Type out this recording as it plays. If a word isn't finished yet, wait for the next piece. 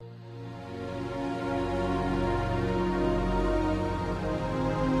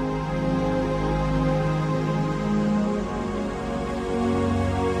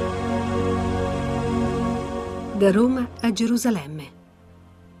Da Roma a Gerusalemme.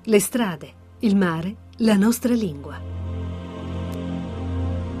 Le strade, il mare, la nostra lingua.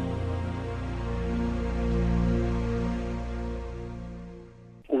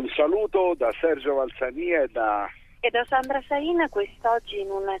 Un saluto da Sergio Valsania e da Sandra Saina, quest'oggi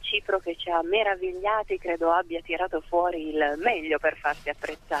in una Cipro che ci ha meravigliati, credo abbia tirato fuori il meglio per farsi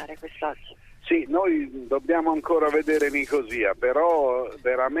apprezzare quest'oggi. Sì, noi dobbiamo ancora vedere Nicosia, però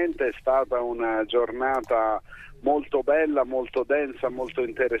veramente è stata una giornata molto bella, molto densa, molto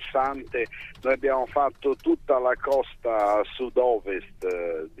interessante. Noi abbiamo fatto tutta la costa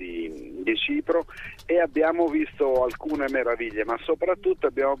sud-ovest di Cipro e abbiamo visto alcune meraviglie, ma soprattutto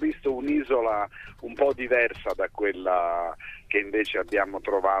abbiamo visto un'isola un po' diversa da quella che invece abbiamo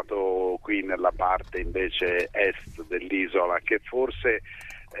trovato qui nella parte invece est dell'isola, che forse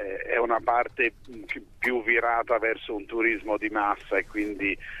è una parte più virata verso un turismo di massa e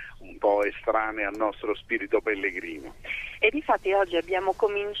quindi un po' estranea al nostro spirito pellegrino. E difatti oggi abbiamo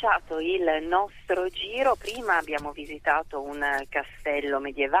cominciato il nostro giro. Prima abbiamo visitato un castello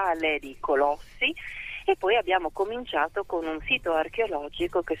medievale di Colossi e poi abbiamo cominciato con un sito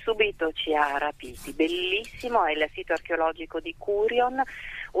archeologico che subito ci ha rapiti. Bellissimo, è il sito archeologico di Curion,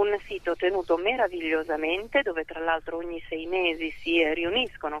 un sito tenuto meravigliosamente, dove tra l'altro ogni 6 mesi si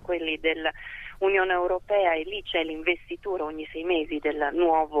riuniscono quelli dell'Unione Europea e lì c'è l'investitura ogni 6 mesi del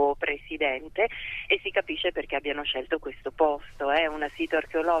nuovo presidente e si capisce perché abbiano scelto questo posto. È un sito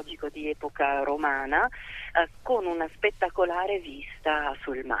archeologico di epoca romana con una spettacolare vista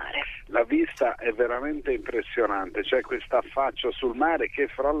sul mare. La vista è veramente impressionante, c'è questo affaccio sul mare che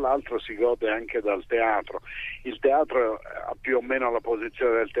fra l'altro si gode anche dal teatro. Il teatro ha più o meno la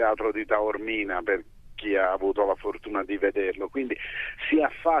posizione del teatro di Taormina, per chi ha avuto la fortuna di vederlo, quindi si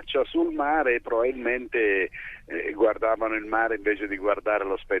affaccia sul mare e probabilmente guardavano il mare invece di guardare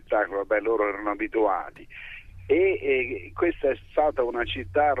lo spettacolo. Beh, loro erano abituati. E questa è stata una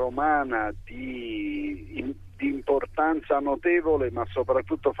città romana di importanza notevole, ma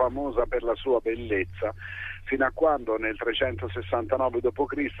soprattutto famosa per la sua bellezza, fino a quando nel 369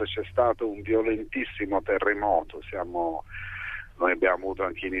 d.C. c'è stato un violentissimo terremoto. Noi abbiamo avuto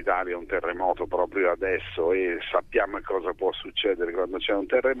anche in Italia un terremoto proprio adesso e sappiamo cosa può succedere quando c'è un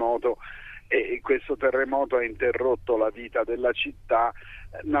terremoto, e questo terremoto ha interrotto la vita della città,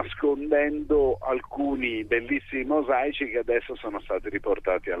 nascondendo alcuni bellissimi mosaici che adesso sono stati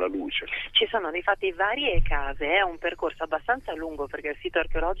riportati alla luce. Ci sono difatti varie case, è un percorso abbastanza lungo perché il sito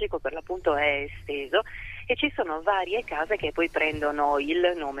archeologico per l'appunto è esteso e ci sono varie case che poi prendono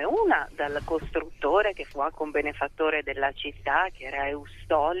il nome, una dal costruttore che fu anche un benefattore della città, che era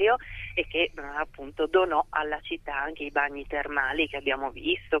Eustolio, e che appunto donò alla città anche i bagni termali che abbiamo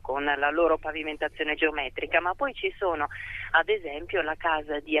visto con la loro pavimentazione geometrica, ma poi ci sono ad esempio la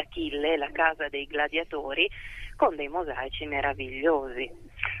casa di Achille, la casa dei gladiatori, con dei mosaici meravigliosi.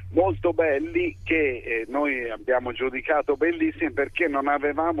 Molto belli, che noi abbiamo giudicato bellissimi perché non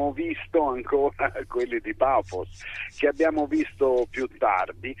avevamo visto ancora quelli di Pafos, che abbiamo visto più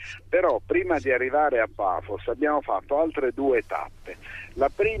tardi, però prima di arrivare a Pafos abbiamo fatto altre 2 tappe. La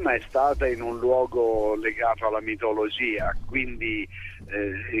prima è stata in un luogo legato alla mitologia, quindi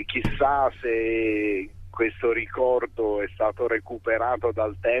chissà se questo ricordo è stato recuperato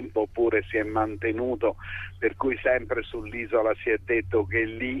dal tempo oppure si è mantenuto, per cui sempre sull'isola si è detto che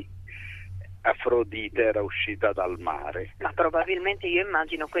lì Afrodite era uscita dal mare. Ma probabilmente io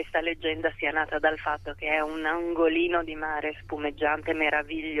immagino questa leggenda sia nata dal fatto che è un angolino di mare spumeggiante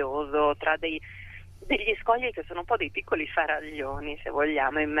meraviglioso tra degli scogli che sono un po' dei piccoli faraglioni, se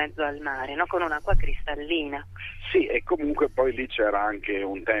vogliamo, in mezzo al mare, no? Con un'acqua cristallina. Sì, e comunque poi lì c'era anche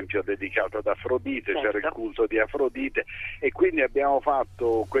un tempio dedicato ad Afrodite, certo. C'era il culto di Afrodite, e quindi abbiamo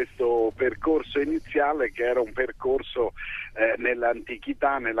fatto questo percorso iniziale che era un percorso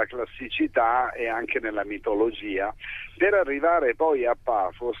nell'antichità, nella classicità e anche nella mitologia, per arrivare poi a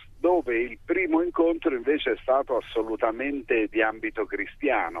Pafos, dove il primo incontro invece è stato assolutamente di ambito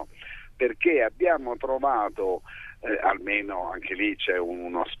cristiano, perché abbiamo trovato, almeno anche lì c'è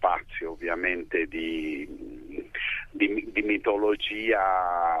uno spazio ovviamente di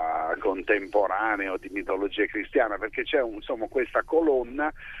mitologia contemporanea o di mitologia cristiana, perché c'è questa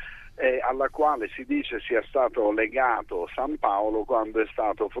colonna alla quale si dice sia stato legato San Paolo quando è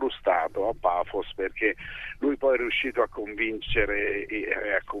stato frustato a Pafos, perché lui poi è riuscito a convincere e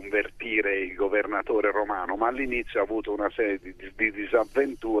a convertire il governatore romano, ma all'inizio ha avuto una serie di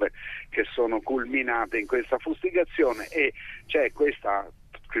disavventure che sono culminate in questa fustigazione, e c'è questa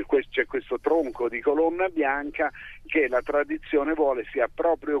c'è questo tronco di colonna bianca che la tradizione vuole sia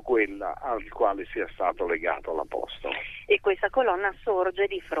proprio quella al quale sia stato legato l'Apostolo. E questa colonna sorge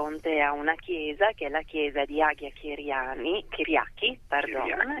di fronte a una chiesa, che è la chiesa di Agia Kyriaki,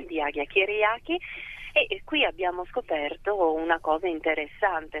 e qui abbiamo scoperto una cosa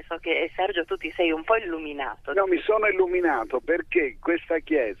interessante. So che Sergio, tu ti sei un po' illuminato. No, mi sono illuminato perché questa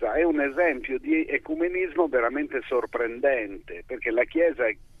chiesa è un esempio di ecumenismo veramente sorprendente, perché la chiesa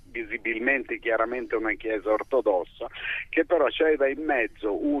è visibilmente, chiaramente una chiesa ortodossa, che però aveva in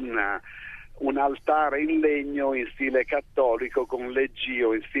mezzo un altare in legno in stile cattolico, con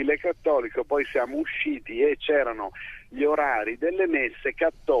leggio in stile cattolico. Poi siamo usciti e c'erano gli orari delle messe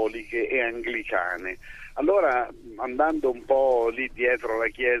cattoliche e anglicane. Allora, andando un po' lì dietro la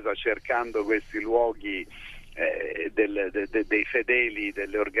chiesa, cercando questi luoghi dei fedeli,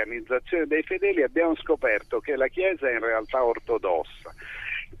 delle organizzazioni dei fedeli, abbiamo scoperto che la chiesa è in realtà ortodossa,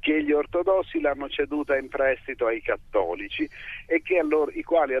 che gli ortodossi l'hanno ceduta in prestito ai cattolici e che i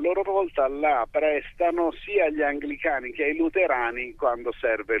quali a loro volta la prestano sia agli anglicani che ai luterani quando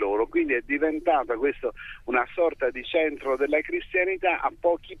serve loro. Quindi è diventata questo una sorta di centro della cristianità a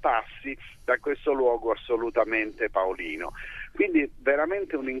pochi passi da questo luogo assolutamente paolino. Quindi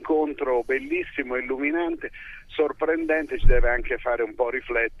veramente un incontro bellissimo, illuminante, sorprendente, ci deve anche fare un po'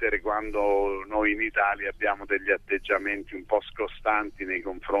 riflettere quando noi in Italia abbiamo degli atteggiamenti un po' scostanti nei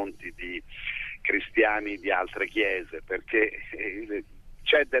confronti di cristiani di altre chiese, perché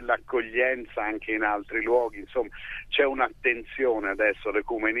c'è dell'accoglienza anche in altri luoghi, insomma c'è un'attenzione adesso.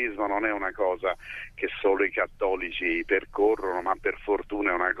 L'ecumenismo non è una cosa che solo i cattolici percorrono, ma per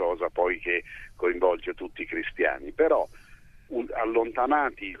fortuna è una cosa poi che coinvolge tutti i cristiani. Però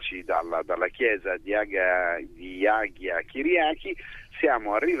allontanatici dalla chiesa di Agia Kyriaki,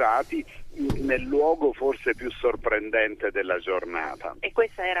 siamo arrivati nel luogo forse più sorprendente della giornata. E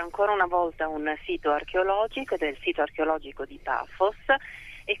questo era ancora una volta un sito archeologico, del sito archeologico di Pafos,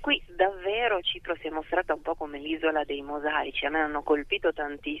 e qui davvero Cipro si è mostrata un po' come l'isola dei mosaici. A me hanno colpito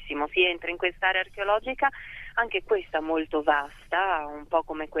tantissimo. Si entra in quest'area archeologica, anche questa molto vasta, un po'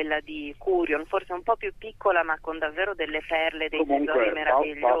 come quella di Curion, forse un po' più piccola, ma con davvero delle perle, dei tesori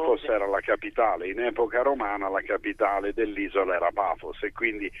meravigliosi. Pafos era la capitale, in epoca romana la capitale dell'isola era Pafos, e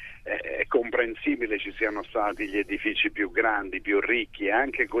quindi è comprensibile ci siano stati gli edifici più grandi, più ricchi, e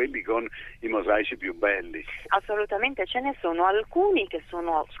anche quelli con i mosaici più belli. Assolutamente, ce ne sono alcuni che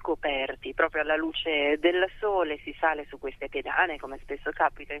sono scoperti proprio alla luce del sole. Si sale su queste pedane, come spesso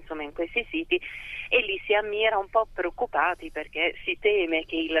capita insomma in questi siti, e li si ammira un po' preoccupati perché si teme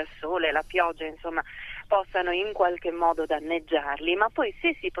che il sole, la pioggia insomma possano in qualche modo danneggiarli, ma poi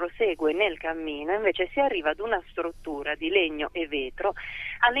se si prosegue nel cammino invece si arriva ad una struttura di legno e vetro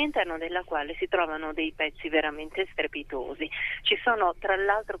all'interno della quale si trovano dei pezzi veramente strepitosi. Ci sono tra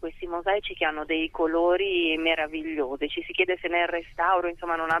l'altro questi mosaici che hanno dei colori meravigliosi, ci si chiede se nel restauro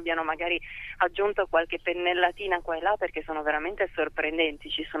insomma non abbiano magari aggiunto qualche pennellatina qua e là, perché sono veramente sorprendenti.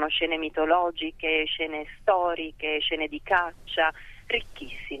 Ci sono scene mitologiche, scene storiche, scene di caccia,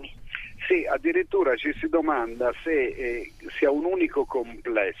 ricchissimi. Sì, addirittura ci si domanda se sia un unico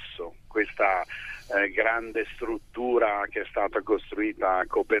complesso questa grande struttura che è stata costruita a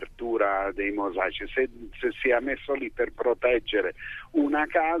copertura dei mosaici, se sia messo lì per proteggere una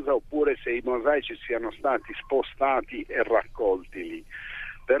casa oppure se i mosaici siano stati spostati e raccolti lì.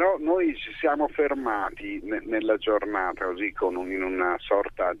 Però noi ci siamo fermati nella giornata così in una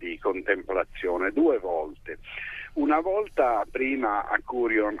sorta di contemplazione 2 volte. Una volta prima a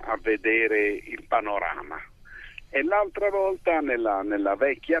Curion a vedere il panorama e l'altra volta nella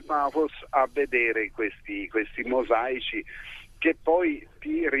vecchia Pafos a vedere questi mosaici che poi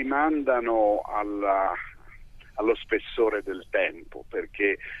ti rimandano allo spessore del tempo,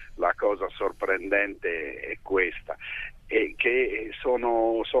 perché la cosa sorprendente è questa, e che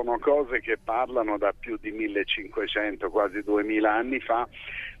sono cose che parlano da più di 1500, quasi 2000 anni fa,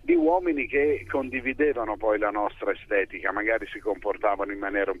 di uomini che condividevano poi la nostra estetica, magari si comportavano in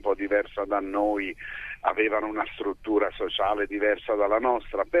maniera un po' diversa da noi, avevano una struttura sociale diversa dalla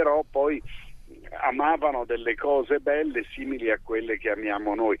nostra, però poi amavano delle cose belle simili a quelle che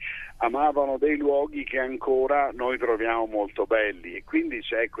amiamo noi, amavano dei luoghi che ancora noi troviamo molto belli, e quindi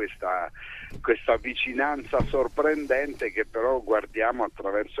c'è questa vicinanza sorprendente che però guardiamo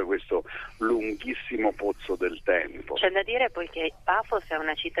attraverso questo lunghissimo pozzo del tempo. C'è da dire poi che Pafos è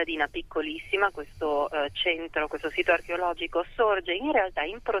una cittadina piccolissima, questo centro, questo sito archeologico sorge in realtà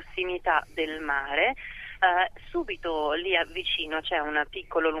in prossimità del mare. Subito lì vicino c'è un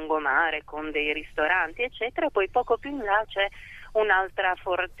piccolo lungomare con dei ristoranti eccetera, poi poco più in là c'è un'altra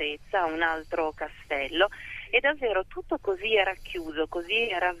fortezza, un altro castello, è davvero tutto così racchiuso, così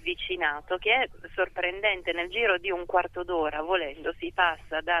ravvicinato, che è sorprendente. Nel giro di un quarto d'ora, volendo, si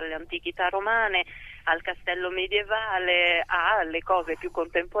passa dalle antichità romane al castello medievale alle cose più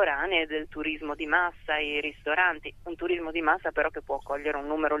contemporanee del turismo di massa, i ristoranti, un turismo di massa però che può accogliere un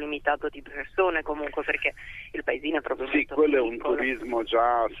numero limitato di persone comunque, perché il paesino è proprio molto quello piccolo. è un turismo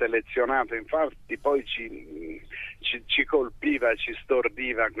già selezionato, infatti poi ci colpiva, ci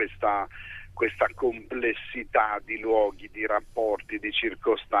stordiva questa complessità di luoghi, di rapporti, di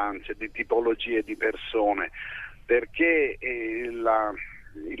circostanze, di tipologie di persone, perché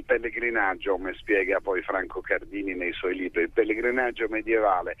il pellegrinaggio, come spiega poi Franco Cardini nei suoi libri, il pellegrinaggio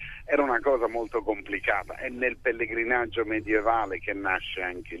medievale era una cosa molto complicata. È nel pellegrinaggio medievale che nasce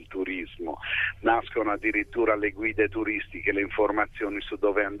anche il turismo, nascono addirittura le guide turistiche, le informazioni su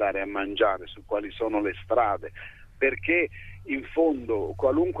dove andare a mangiare, su quali sono le strade, perché in fondo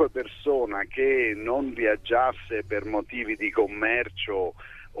qualunque persona che non viaggiasse per motivi di commercio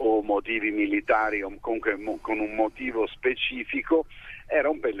o motivi militari o comunque con un motivo specifico era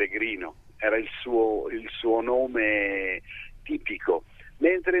un pellegrino, era il suo nome tipico,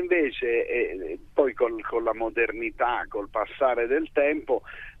 mentre invece poi con la modernità, col passare del tempo,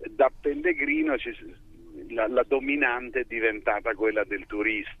 da pellegrino la dominante è diventata quella del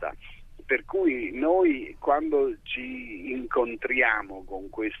turista. Per cui noi, quando ci incontriamo con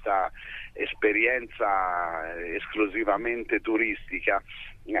questa esperienza esclusivamente turistica,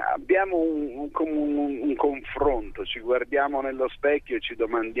 abbiamo un confronto, ci guardiamo nello specchio e ci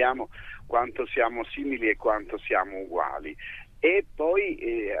domandiamo quanto siamo simili e quanto siamo uguali. E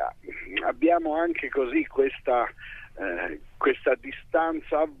poi abbiamo anche così questa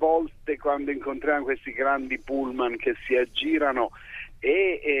distanza a volte quando incontriamo questi grandi pullman che si aggirano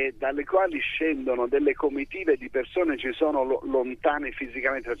e dalle quali scendono delle comitive di persone, ci sono lontane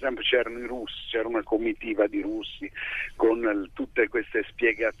fisicamente. Per esempio c'erano i russi, c'era una comitiva di russi con tutte queste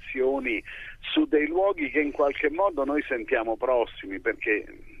spiegazioni su dei luoghi che in qualche modo noi sentiamo prossimi, perché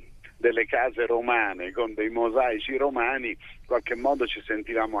delle case romane con dei mosaici romani in qualche modo ci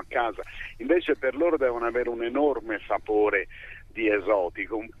sentivamo a casa, invece per loro devono avere un enorme sapore di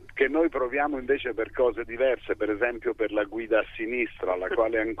esotico che noi proviamo invece per cose diverse, per esempio per la guida a sinistra, alla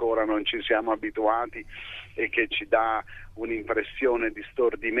quale ancora non ci siamo abituati e che ci dà un'impressione di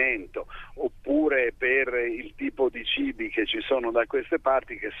stordimento, oppure per il tipo di cibi che ci sono da queste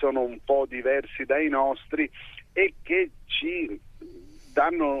parti, che sono un po' diversi dai nostri e che ci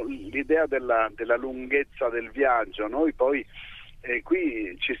danno l'idea della lunghezza del viaggio. Noi poi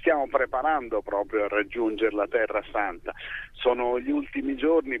qui ci stiamo preparando proprio a raggiungere la Terra Santa. Sono gli ultimi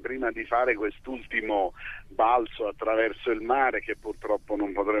giorni prima di fare quest'ultimo balzo attraverso il mare, che purtroppo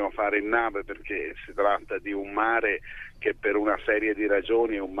non potremo fare in nave perché si tratta di un mare che per una serie di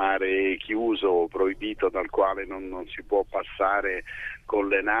ragioni è un mare chiuso, proibito, dal quale non si può passare con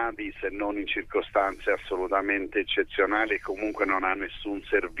le navi se non in circostanze assolutamente eccezionali, e comunque non ha nessun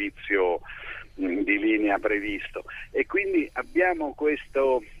servizio di linea previsto, e quindi abbiamo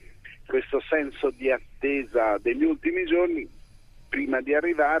questo senso di attesa degli ultimi giorni prima di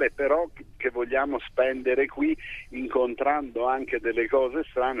arrivare, però che vogliamo spendere qui incontrando anche delle cose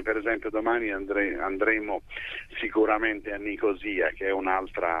strane. Per esempio domani andremo sicuramente a Nicosia, che è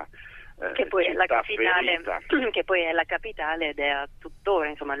un'altra che poi è la capitale, ferita. Che poi è la capitale ed è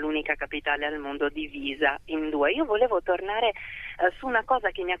tuttora l'unica capitale al mondo divisa in due. Io volevo tornare su una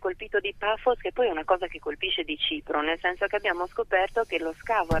cosa che mi ha colpito di Paphos, che poi è una cosa che colpisce di Cipro, nel senso che abbiamo scoperto che lo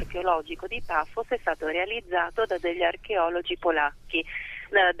scavo archeologico di Paphos è stato realizzato da degli archeologi polacchi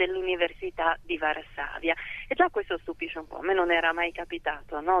dell'Università di Varsavia, e già questo stupisce un po'. A me non era mai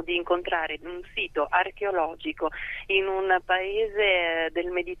capitato, no, di incontrare un sito archeologico in un paese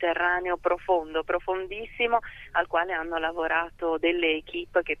del Mediterraneo profondissimo, al quale hanno lavorato delle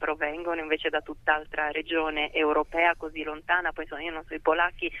equip che provengono invece da tutt'altra regione europea così lontana. Poi io non so, i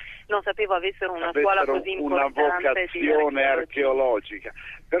polacchi non sapevo avessero una scuola così importante, una vocazione archeologica.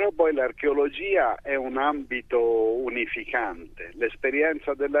 Però poi l'archeologia è un ambito unificante, l'esperienza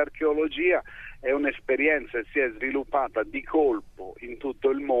dell'archeologia è un'esperienza che si è sviluppata di colpo in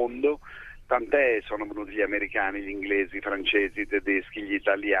tutto il mondo, tant'è sono venuti gli americani, gli inglesi, i francesi, i tedeschi, gli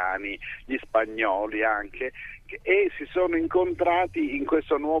italiani, gli spagnoli anche, e si sono incontrati in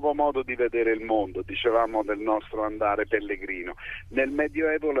questo nuovo modo di vedere il mondo. Dicevamo del nostro andare pellegrino. Nel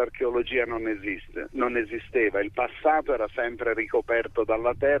Medioevo l'archeologia non esisteva, il passato era sempre ricoperto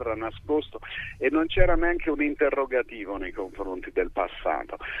dalla terra, nascosto, e non c'era neanche un interrogativo nei confronti del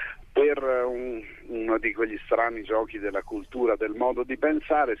passato. Per uno di quegli strani giochi della cultura, del modo di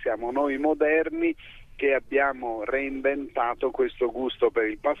pensare, siamo noi moderni che abbiamo reinventato questo gusto per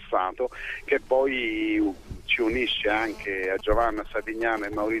il passato, che poi ci unisce anche a Giovanna Savignano e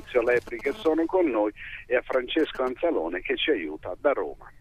Maurizio Lepri che sono con noi, e a Francesco Anzalone che ci aiuta da Roma.